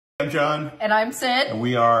I'm John. And I'm Sid. And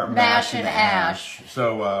we are Mash and Ash.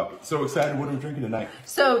 So excited. What are we drinking tonight?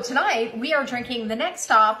 So tonight we are drinking the next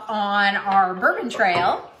stop on our Bourbon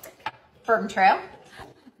Trail,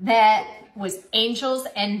 that was Angel's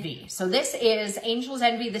Envy. So this is Angel's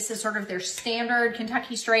Envy. This is sort of their standard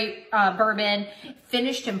Kentucky straight bourbon,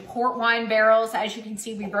 finished in port wine barrels. As you can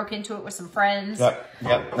see, we broke into it with some friends.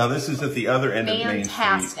 Yep. Now this is at the other end of Main Street.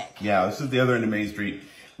 Fantastic. Yeah, this is the other end of Main Street.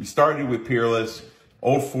 We started with Peerless.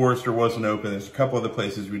 Old Forester wasn't open. There's a couple other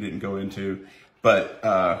places we didn't go into, but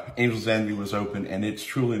Angel's Envy was open, and it's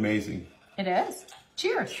truly amazing. It is.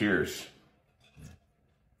 Cheers. Cheers.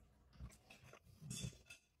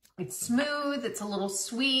 It's smooth. It's a little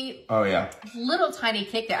sweet. Oh yeah. Little tiny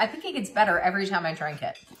kick there. I think it gets better every time I drink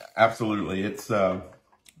it. Absolutely. It's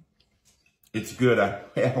good.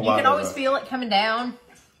 You can always feel it coming down,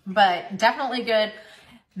 but definitely good.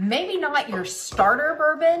 Maybe not your starter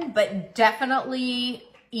bourbon, but definitely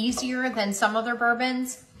easier than some other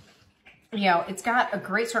bourbons. You know, it's got a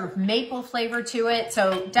great sort of maple flavor to it.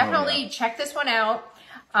 So definitely check this one out.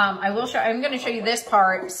 I'm going to show you this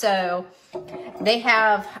part. So they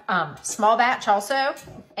have small batch also,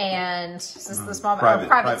 and this is the small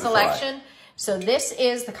private selection. So this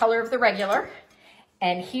is the color of the regular,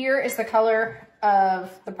 and here is the color of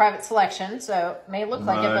the private selection. So it may look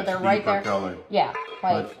like it, but they're right there. Color. Yeah,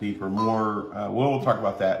 like, much deeper, more. We'll talk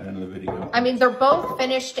about that in another video. I mean, they're both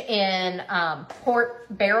finished in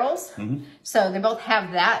port barrels, so they both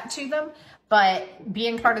have that to them. But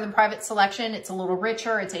being part of the private selection, it's a little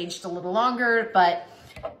richer. It's aged a little longer, but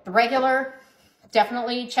the regular,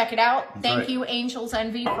 definitely check it out. Thank you, Angel's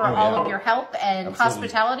Envy, for all of your help and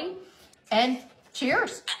hospitality. And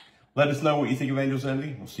cheers. Let us know what you think of Angel's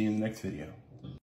Envy. We'll see you in the next video.